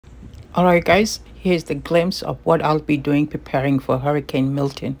Alright guys, here's the glimpse of what I'll be doing preparing for Hurricane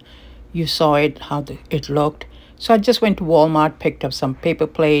Milton. You saw it, how it looked. So I just went to Walmart, picked up some paper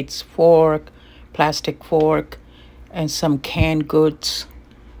plates, fork, plastic fork, and some canned goods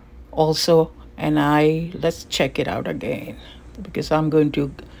also. And let's check it out again because I'm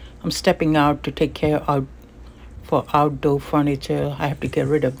stepping out to take care of for outdoor furniture. I have to get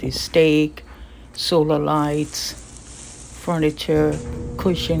rid of the stake, solar lights, furniture,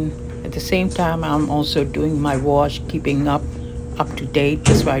 cushion. At the same time, I'm also doing my wash, keeping up to date.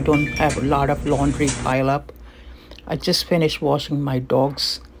 This way I don't have a lot of laundry pile up. I just finished washing my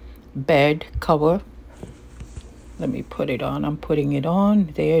dog's bed cover. Let me put it on. I'm putting it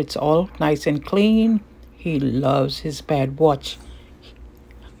on. There, it's all nice and clean. He loves his bed. Watch.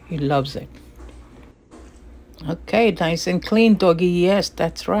 He loves it. Okay, nice and clean, doggy. Yes,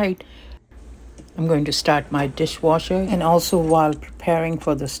 that's right. I'm going to start my dishwasher, and also while preparing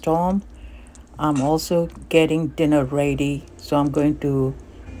for the storm, I'm also getting dinner ready. So I'm going to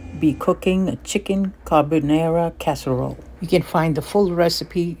be cooking a chicken carbonara casserole. You can find the full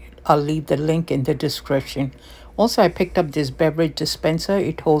recipe. I'll leave the link in the description. Also, I picked up this beverage dispenser.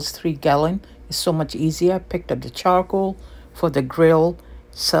 It holds 3 gallons. It's so much easier. I picked up the charcoal for the grill,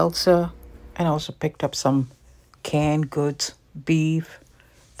 salsa, and I also picked up some canned goods, beef.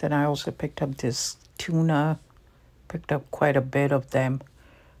 Then I also picked up this tuna, picked up quite a bit of them,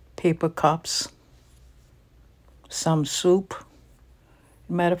 paper cups, some soup.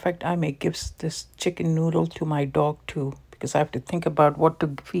 Matter of fact, I may give this chicken noodle to my dog too, because I have to think about what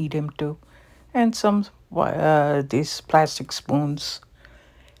to feed him to. And some these plastic spoons,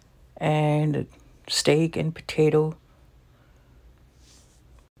 and steak and potato,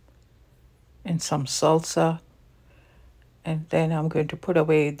 and some salsa. And then I'm going to put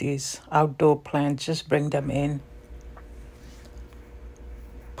away these outdoor plants, just bring them in.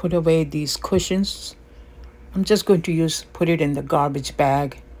 Put away these cushions. I'm just going to put it in the garbage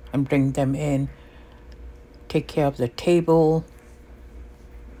bag and bring them in. Take care of the table.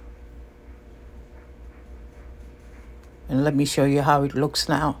 And let me show you how it looks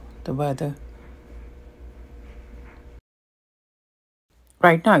now, the weather.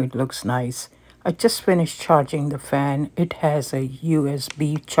 Right now it looks nice. I just finished charging the fan. It has a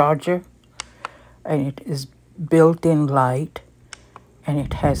USB charger, and it is built-in light, and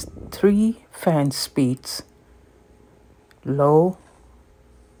it has 3 fan speeds: low,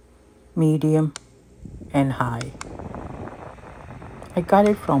 medium, and high. I got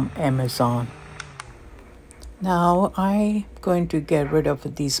it from Amazon. Now I'm going to get rid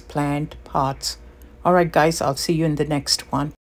of these plant pots. All right, guys, I'll see you in the next one.